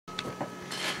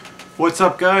What's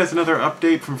up, guys? Another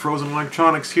update from Frozen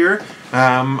Electronics here.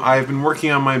 I've been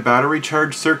working on my battery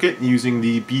charge circuit using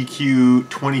the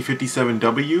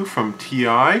BQ2057W from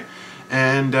TI,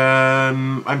 and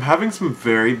I'm having some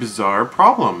very bizarre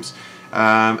problems.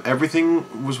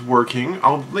 Everything was working.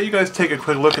 I'll let you guys take a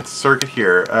quick look at the circuit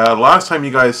here. Last time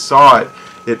you guys saw it,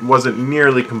 it wasn't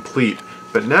nearly complete,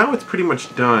 but now it's pretty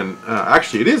much done.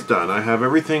 Actually, it is done. I have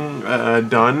everything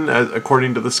done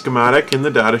according to the schematic in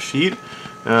the data sheet.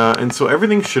 And so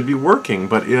everything should be working,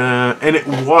 but and it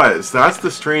was. That's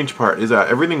the strange part, is that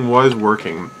everything was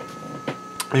working.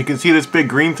 You can see this big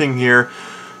green thing here.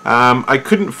 I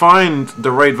couldn't find the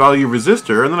right value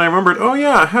resistor, and then I remembered, oh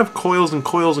yeah, I have coils and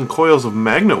coils and coils of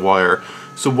magnet wire,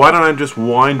 so why don't I just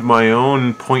wind my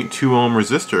own 0.2 ohm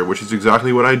resistor, which is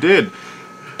exactly what I did.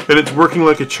 And it's working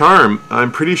like a charm.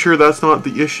 I'm pretty sure that's not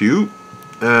the issue.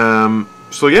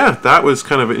 So yeah, that was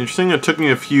kind of interesting. It took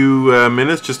me a few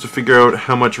minutes just to figure out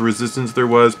how much resistance there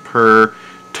was per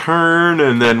turn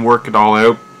and then work it all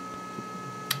out.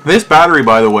 This battery,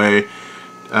 by the way,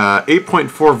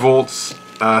 8.4 volts,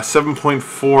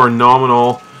 7.4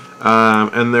 nominal,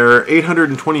 and they're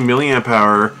 820 milliamp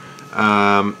hour.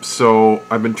 So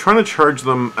I've been trying to charge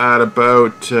them at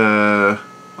about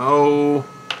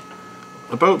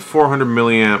 400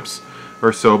 milliamps.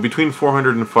 Or so, between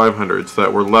 400 and 500, so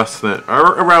that we're less than,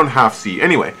 or around half C.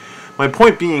 Anyway, my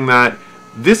point being that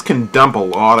this can dump a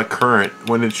lot of current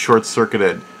when it's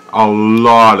short-circuited. A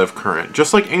lot of current.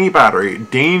 Just like any battery,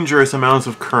 dangerous amounts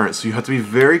of current, so you have to be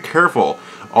very careful.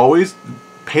 Always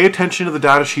pay attention to the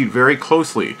data sheet very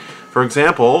closely. For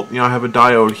example, I have a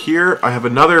diode here. I have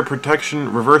another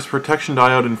reverse protection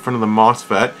diode in front of the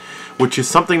MOSFET, which is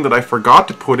something that I forgot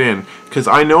to put in, because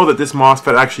I know that this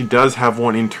MOSFET actually does have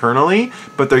one internally,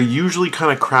 but they're usually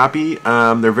kind of crappy.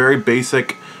 They're very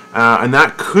basic, and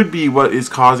that could be what is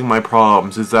causing my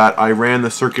problems, is that I ran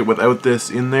the circuit without this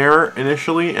in there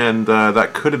initially, and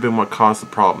that could have been what caused the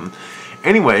problem.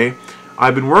 Anyway,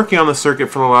 I've been working on the circuit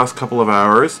for the last couple of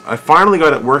hours. I finally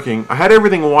got it working. I had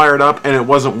everything wired up and it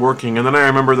wasn't working, and then I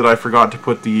remembered that I forgot to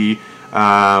put the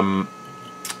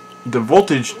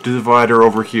voltage divider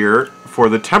over here for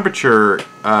the temperature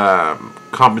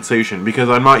compensation, because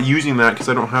I'm not using that because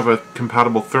I don't have a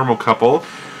compatible thermocouple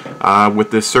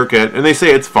with this circuit, and they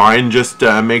say it's fine, just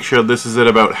make sure this is at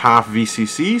about half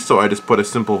VCC, so I just put a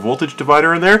simple voltage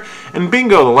divider in there, and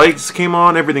bingo, the lights came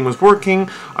on, everything was working.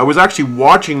 I was actually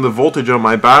watching the voltage on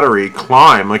my battery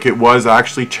climb, like it was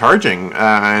actually charging,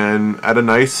 and at a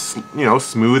nice,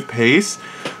 smooth pace.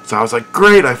 So I was like,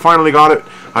 great, I finally got it.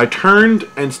 I turned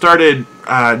and started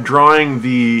drawing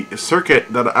the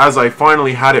circuit that, as I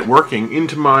finally had it working,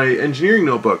 into my engineering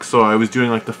notebook. So I was doing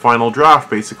like the final draft,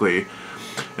 basically.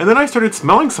 And then I started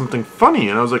smelling something funny,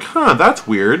 and I was like, huh, that's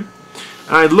weird.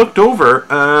 And I looked over,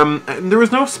 and there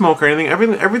was no smoke or anything.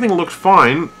 Everything looked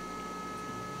fine.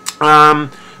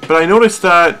 But I noticed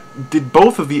that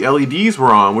both of the LEDs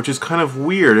were on, which is kind of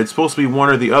weird. It's supposed to be one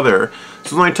or the other.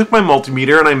 So then I took my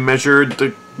multimeter and I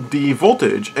measured the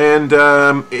voltage, and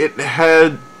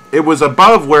it was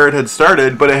above where it had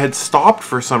started, but it had stopped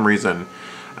for some reason.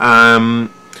 Then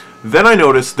I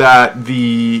noticed that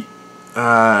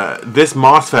this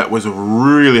MOSFET was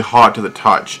really hot to the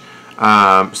touch.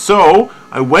 So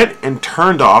I went and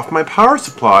turned off my power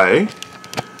supply.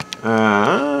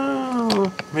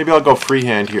 Maybe I'll go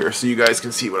freehand here so you guys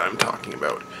can see what I'm talking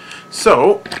about.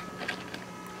 So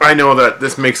I know that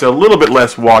this makes it a little bit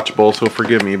less watchable, so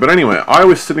forgive me. But anyway, I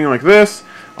was sitting like this.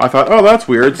 I thought, oh, that's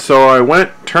weird. So I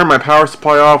turned my power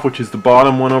supply off, which is the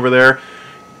bottom one over there.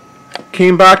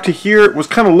 Came back to here, was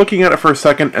kind of looking at it for a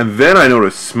second, and then I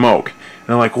noticed smoke.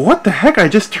 And I'm like, what the heck? I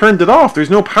just turned it off. There's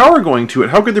no power going to it.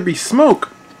 How could there be smoke?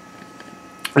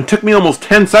 It took me almost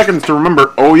 10 seconds to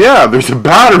remember, oh yeah, there's a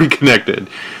battery connected.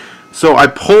 So I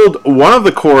pulled one of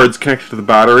the cords connected to the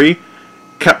battery,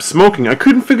 kept smoking. I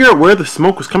couldn't figure out where the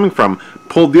smoke was coming from.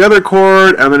 Pulled the other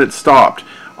cord, and then it stopped.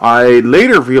 I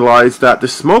later realized that the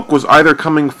smoke was either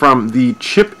coming from the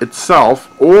chip itself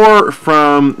or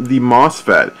from the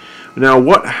MOSFET. Now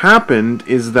what happened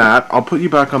is that, I'll put you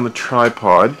back on the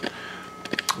tripod.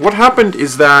 What happened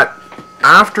is that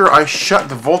after I shut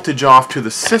the voltage off to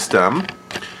the system,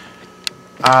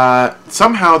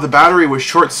 somehow the battery was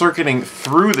short-circuiting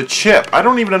through the chip. I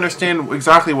don't even understand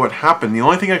exactly what happened. The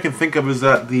only thing I can think of is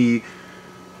that the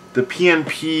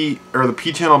PNP, or the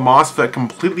P-channel MOSFET,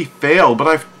 completely failed, but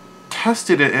I've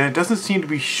tested it and it doesn't seem to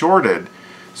be shorted.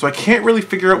 So I can't really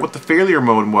figure out what the failure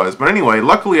mode was. But anyway,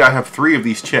 luckily I have 3 of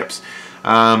these chips.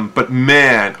 But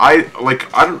man,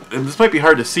 this might be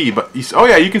hard to see, but oh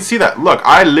yeah, you can see that. Look,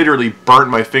 I literally burnt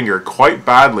my finger quite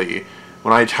badly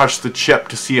when I touched the chip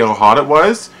to see how hot it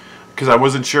was. because I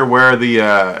wasn't sure where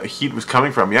the heat was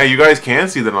coming from. Yeah, you guys can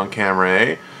see that on camera,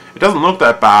 eh? It doesn't look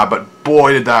that bad, but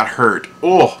boy did that hurt.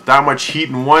 Oh, that much heat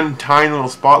in one tiny little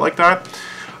spot like that.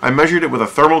 I measured it with a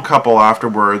thermocouple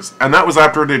afterwards, and that was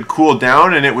after it had cooled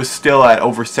down, and it was still at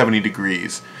over 70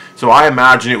 degrees. So I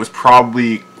imagine it was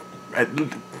probably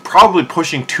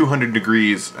pushing 200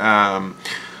 degrees.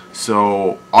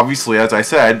 So obviously, as I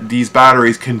said, these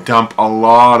batteries can dump a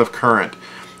lot of current.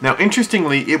 Now,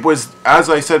 interestingly, it was, as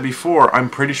I said before,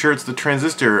 I'm pretty sure it's the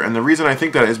transistor, and the reason I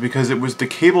think that is because it was the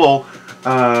cable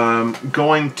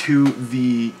going to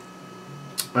the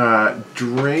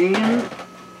drain.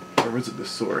 Or was it the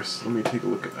source? Let me take a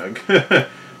look at that.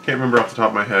 Can't remember off the top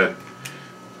of my head.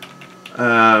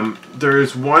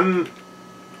 There's one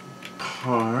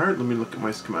part. Let me look at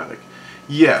my schematic.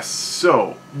 Yes,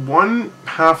 so one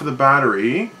half of the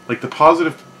battery, like the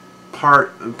positive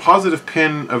part, positive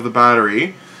pin of the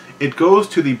battery, it goes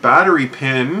to the battery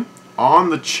pin on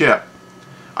the chip.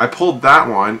 I pulled that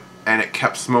one and it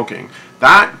kept smoking.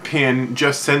 That pin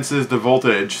just senses the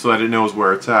voltage so that it knows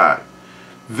where it's at.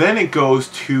 Then it goes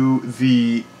to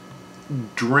the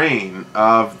drain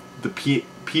of the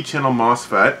P-channel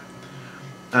MOSFET,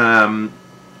 and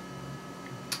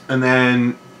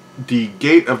then the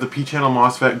gate of the P-channel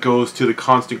MOSFET goes to the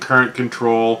constant current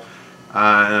control.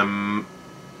 Yeah,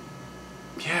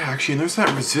 actually, and there's that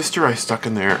resistor I stuck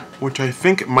in there, which I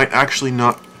think might actually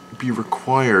not be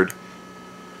required.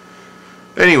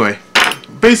 Anyway.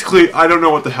 Basically, I don't know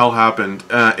what the hell happened.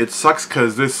 It sucks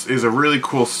because this is a really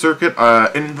cool circuit,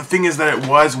 and the thing is that it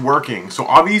was working. So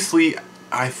obviously,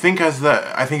 I think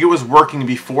it was working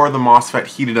before the MOSFET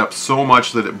heated up so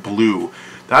much that it blew.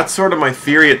 That's sort of my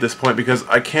theory at this point because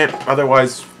I can't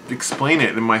otherwise explain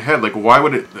it in my head. Like, why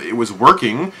would it was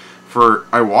working for?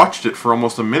 I watched it for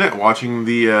almost a minute, watching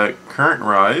the current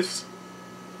rise,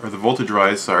 or the voltage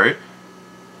rise. Sorry.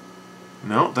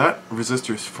 No, that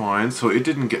resistor is fine, so it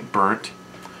didn't get burnt.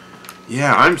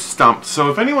 Yeah, I'm stumped. So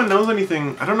if anyone knows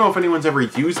anything, I don't know if anyone's ever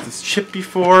used this chip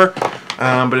before,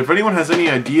 but if anyone has any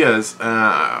ideas,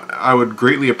 I would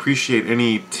greatly appreciate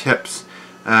any tips.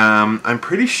 I'm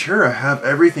pretty sure I have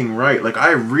everything right. Like,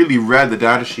 I really read the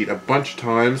datasheet a bunch of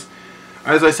times.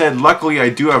 As I said, luckily I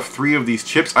do have 3 of these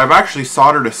chips. I've actually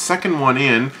soldered a second one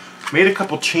in, made a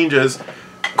couple changes,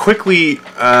 quickly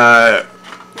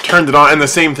turned it on, and the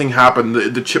same thing happened.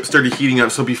 The chip started heating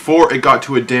up, so before it got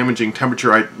to a damaging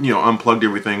temperature, I unplugged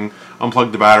everything,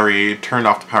 unplugged the battery, turned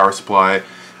off the power supply.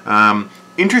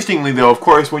 Interestingly though, of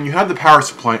course, when you have the power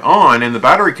supply on and the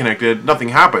battery connected, nothing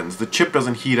happens. The chip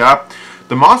doesn't heat up.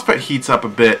 The MOSFET heats up a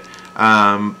bit,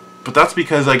 but that's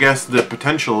because I guess the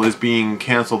potential is being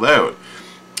canceled out.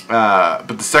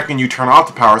 But the second you turn off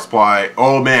the power supply,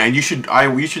 oh man, you should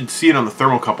see it on the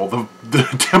thermocouple. The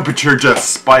temperature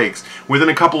just spikes. Within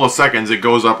a couple of seconds, it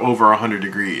goes up over 100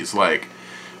 degrees. Like,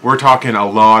 we're talking a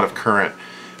lot of current.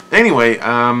 Anyway,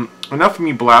 enough of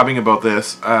me blabbing about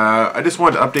this. I just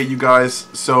wanted to update you guys.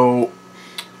 So,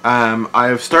 I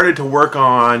have started to work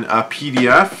on a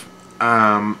PDF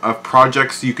of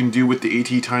projects you can do with the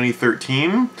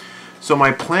AT-Tiny13. So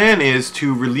my plan is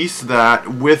to release that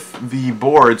with the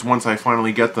boards once I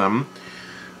finally get them.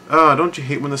 Don't you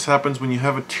hate when this happens, when you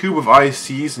have a tube of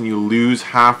ICs and you lose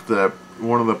half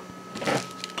one of the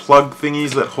plug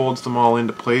thingies that holds them all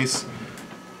into place?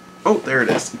 Oh, there it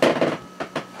is. Of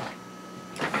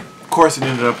course it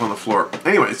ended up on the floor.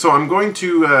 Anyway, so I'm going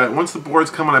to, once the boards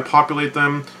come and I populate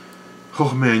them,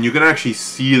 oh man, you can actually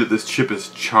see that this chip is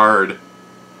charred.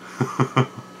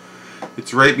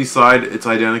 It's right beside its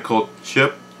identical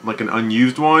chip, like an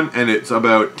unused one, and it's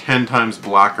about 10 times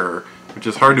blacker, which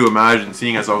is hard to imagine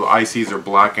seeing as all the ICs are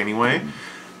black anyway.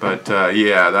 But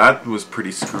yeah, that was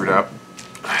pretty screwed up.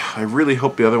 I really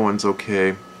hope the other one's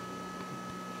okay.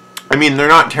 I mean, they're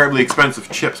not terribly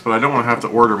expensive chips, but I don't want to have to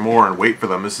order more and wait for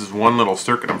them. This is one little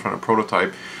circuit I'm trying to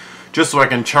prototype, just so I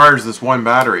can charge this one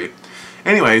battery.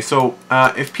 Anyway, so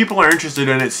if people are interested,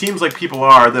 and it seems like people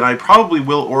are, then I probably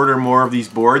will order more of these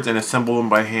boards and assemble them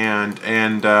by hand,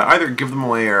 and either give them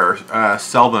away or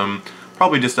sell them,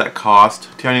 probably just at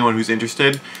cost, to anyone who's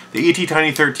interested. The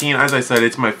AT-Tiny13, as I said,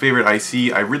 it's my favorite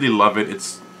IC. I really love it.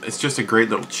 It's just a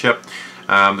great little chip.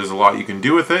 There's a lot you can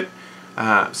do with it.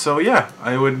 So yeah,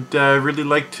 I would really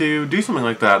like to do something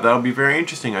like that. That would be very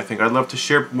interesting, I think. I'd love to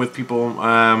share with people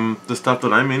the stuff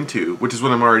that I'm into, which is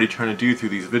what I'm already trying to do through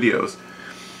these videos.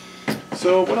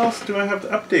 So what else do I have to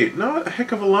update? Not a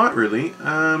heck of a lot, really.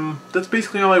 That's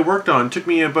basically all I worked on. It took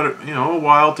me about a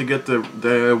while to get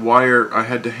the wire. I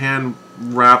had to hand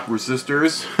wrap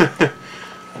resistors.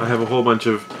 I have a whole bunch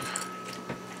of.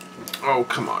 Oh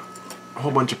come on!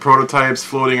 whole bunch of prototypes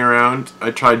floating around.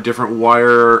 I tried different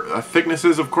wire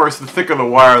thicknesses. Of course, the thicker the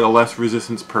wire, the less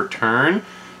resistance per turn.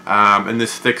 And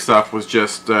this thick stuff was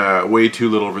just way too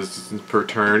little resistance per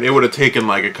turn. It would have taken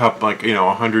like a couple, like, you know,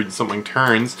 100 something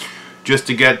turns just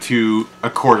to get to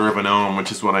 1/4 of an ohm,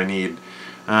 which is what I need.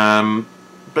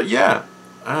 But yeah,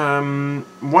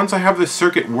 once I have this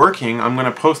circuit working, I'm going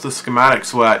to post the schematic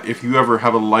so that if you ever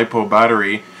have a LiPo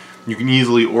battery, you can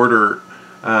easily order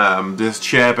this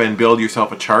chip and build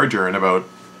yourself a charger in about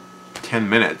 10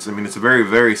 minutes. I mean, it's a very,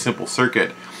 very simple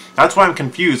circuit. That's why I'm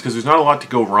confused, because there's not a lot to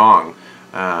go wrong.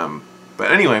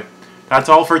 But anyway, that's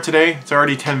all for today. It's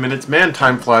already 10 minutes. Man,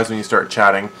 time flies when you start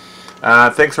chatting.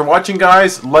 Thanks for watching,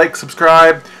 guys. Like,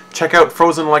 subscribe, check out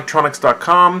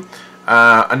frozenelectronics.com.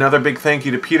 Another big thank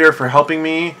you to Peter for helping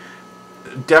me.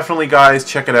 Definitely, guys,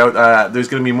 check it out. There's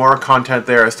going to be more content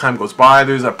there as time goes by.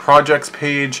 There's a projects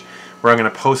page where I'm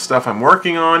going to post stuff I'm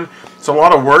working on. It's a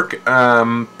lot of work,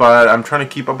 but I'm trying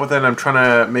to keep up with it, and I'm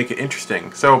trying to make it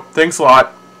interesting. So, thanks a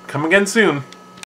lot. Come again soon.